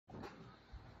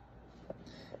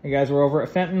Hey guys, we're over at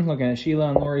Fenton looking at Sheila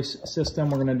and Lori's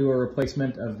system. We're going to do a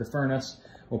replacement of the furnace.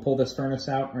 We'll pull this furnace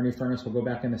out. Our new furnace will go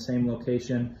back in the same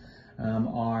location.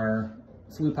 Our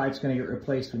flue pipe's going to get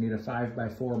replaced. We need a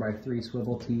 5x4x3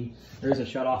 swivel T. There is a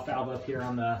shutoff valve up here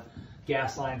on the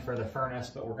gas line for the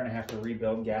furnace, but we're going to have to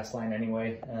rebuild gas line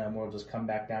anyway. We'll just come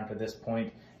back down to this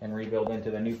point and rebuild into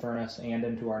the new furnace and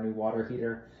into our new water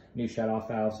heater, new shutoff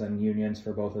valves and unions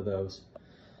for both of those.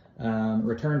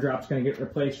 Return drop's going to get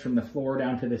replaced from the floor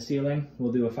down to the ceiling.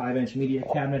 We'll do a 5-inch media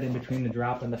cabinet in between the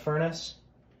drop and the furnace.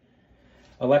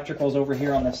 Electrical's over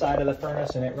here on the side of the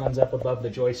furnace, and it runs up above the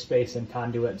joist space and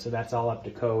conduit, so that's all up to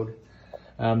code.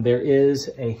 There is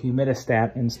a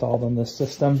humidistat installed on this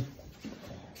system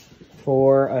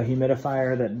for a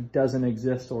humidifier that doesn't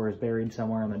exist or is buried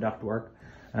somewhere in the ductwork.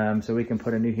 So we can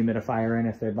put a new humidifier in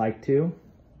if they'd like to.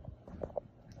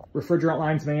 Refrigerant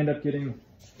lines may end up getting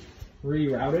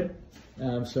rerouted.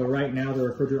 So right now the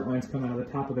refrigerant lines come out of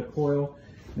the top of the coil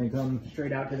and they come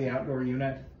straight out to the outdoor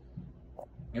unit.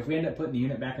 If we end up putting the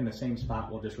unit back in the same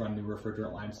spot, we'll just run new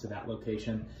refrigerant lines to that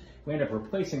location. If we end up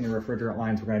replacing the refrigerant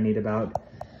lines, we're going to need about,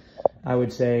 I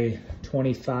would say,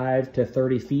 25 to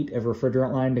 30 feet of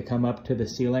refrigerant line to come up to the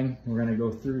ceiling. We're going to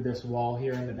go through this wall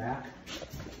here in the back,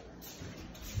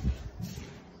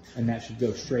 and that should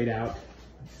go straight out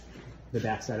the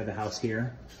back side of the house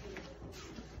here.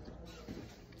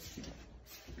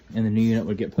 And the new unit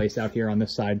would get placed out here on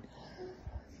this side.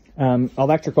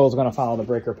 Electrical is going to follow the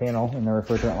breaker panel and the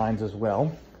refrigerant lines as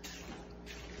well.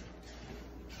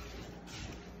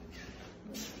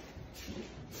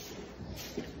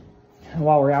 And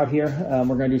while we're out here,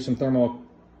 we're going to do some thermal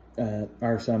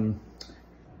or some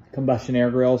combustion air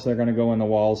grills. They're going to go in the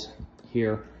walls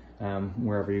here,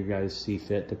 wherever you guys see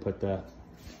fit to put the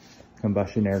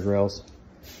combustion air grills.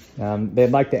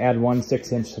 They'd like to add one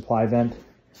 6-inch supply vent.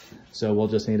 So we'll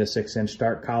just need a 6-inch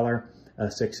dart collar, a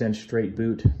 6-inch straight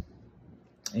boot,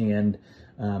 and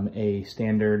a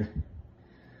standard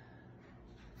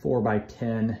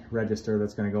 4x10 register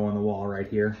that's going to go on the wall right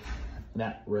here.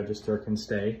 That register can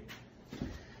stay.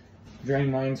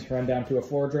 Drain lines run down to a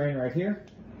floor drain right here.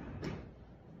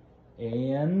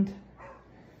 And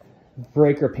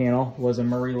breaker panel was a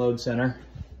Murray load center.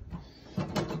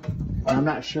 I'm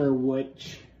not sure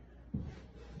which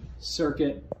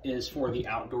circuit is for the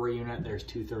outdoor unit. There's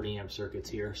two 30-amp circuits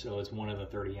here, so it's one of the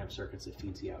 30-amp circuits that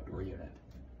feeds the outdoor unit.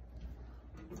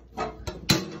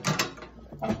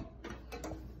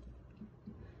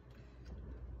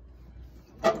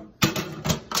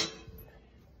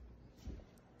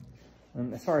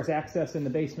 As far as access in the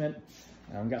basement,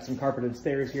 we've got some carpeted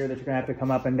stairs here that you're going to have to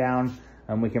come up and down.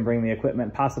 We can bring the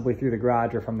equipment possibly through the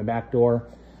garage or from the back door.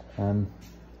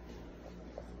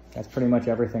 That's pretty much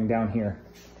everything down here.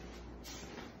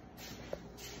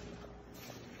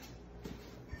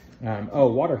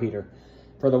 Water heater.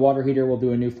 For the water heater, we'll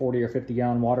do a new 40 or 50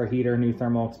 gallon water heater, new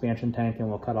thermal expansion tank, and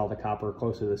we'll cut all the copper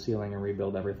close to the ceiling and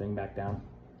rebuild everything back down.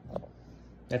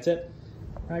 That's it.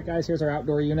 All right, guys, here's our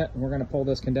outdoor unit. We're going to pull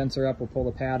this condenser up. We'll pull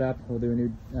the pad up. We'll do a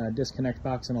new disconnect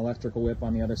box and electrical whip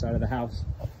on the other side of the house.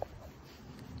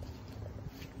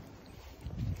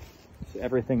 So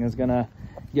everything is going to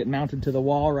get mounted to the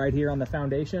wall right here on the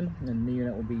foundation, and the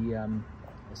unit will be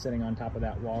sitting on top of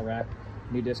that wall rack.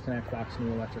 New disconnect box, new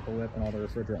electrical whip, and all the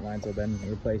refrigerant lines have been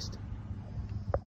replaced.